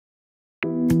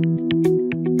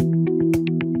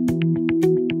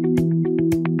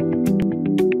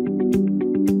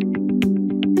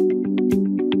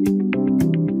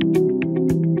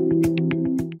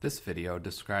video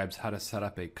describes how to set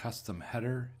up a custom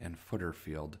header and footer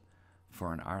field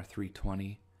for an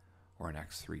R320 or an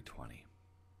X320.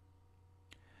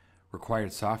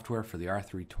 Required software for the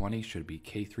R320 should be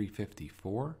K354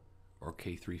 or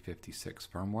K356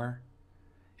 firmware.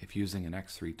 If using an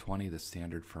X320, the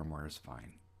standard firmware is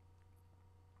fine.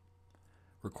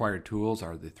 Required tools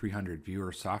are the 300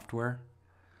 viewer software,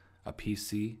 a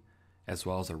PC, as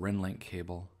well as a RIN link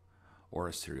cable or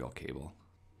a serial cable.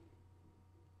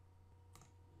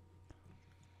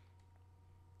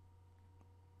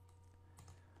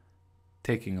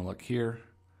 Taking a look here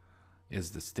is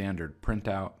the standard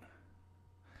printout.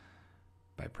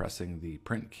 By pressing the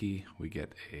print key, we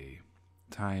get a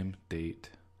time,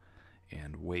 date,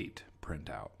 and weight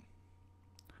printout.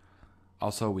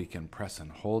 Also, we can press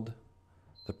and hold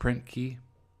the print key,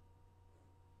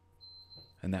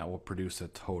 and that will produce a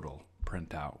total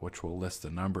printout, which will list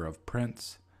the number of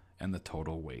prints and the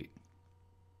total weight.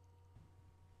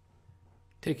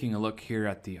 Taking a look here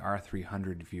at the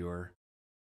R300 viewer,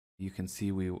 you can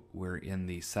see we're in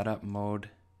the setup mode.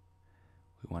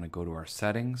 We want to go to our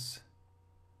settings.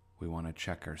 We want to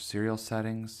check our serial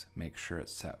settings, make sure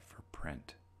it's set for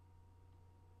print.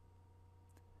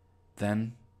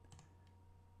 Then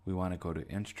we want to go to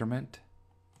Instrument,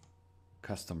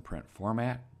 Custom Print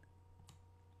Format.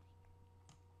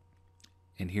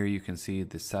 And here you can see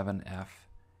the 7F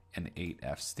and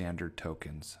 8F standard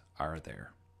tokens are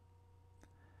there.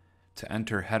 To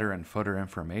enter header and footer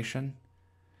information,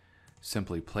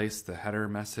 simply place the header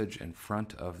message in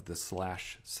front of the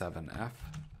 /7F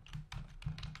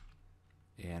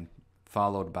and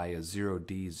followed by a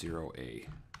 0D, 0A.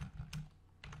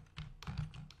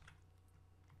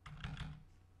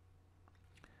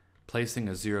 Placing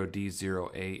a 0D,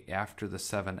 0A after the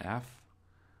 7F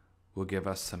will give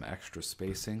us some extra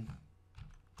spacing.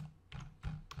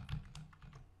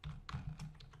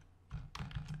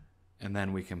 And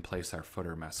then we can place our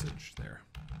footer message there.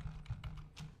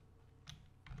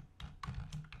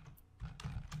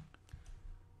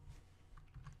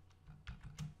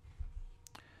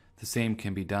 The same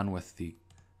can be done with the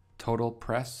total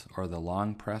press or the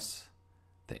long press.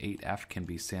 The 8F can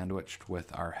be sandwiched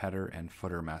with our header and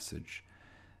footer message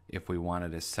if we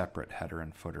wanted a separate header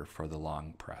and footer for the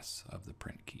long press of the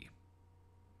print key.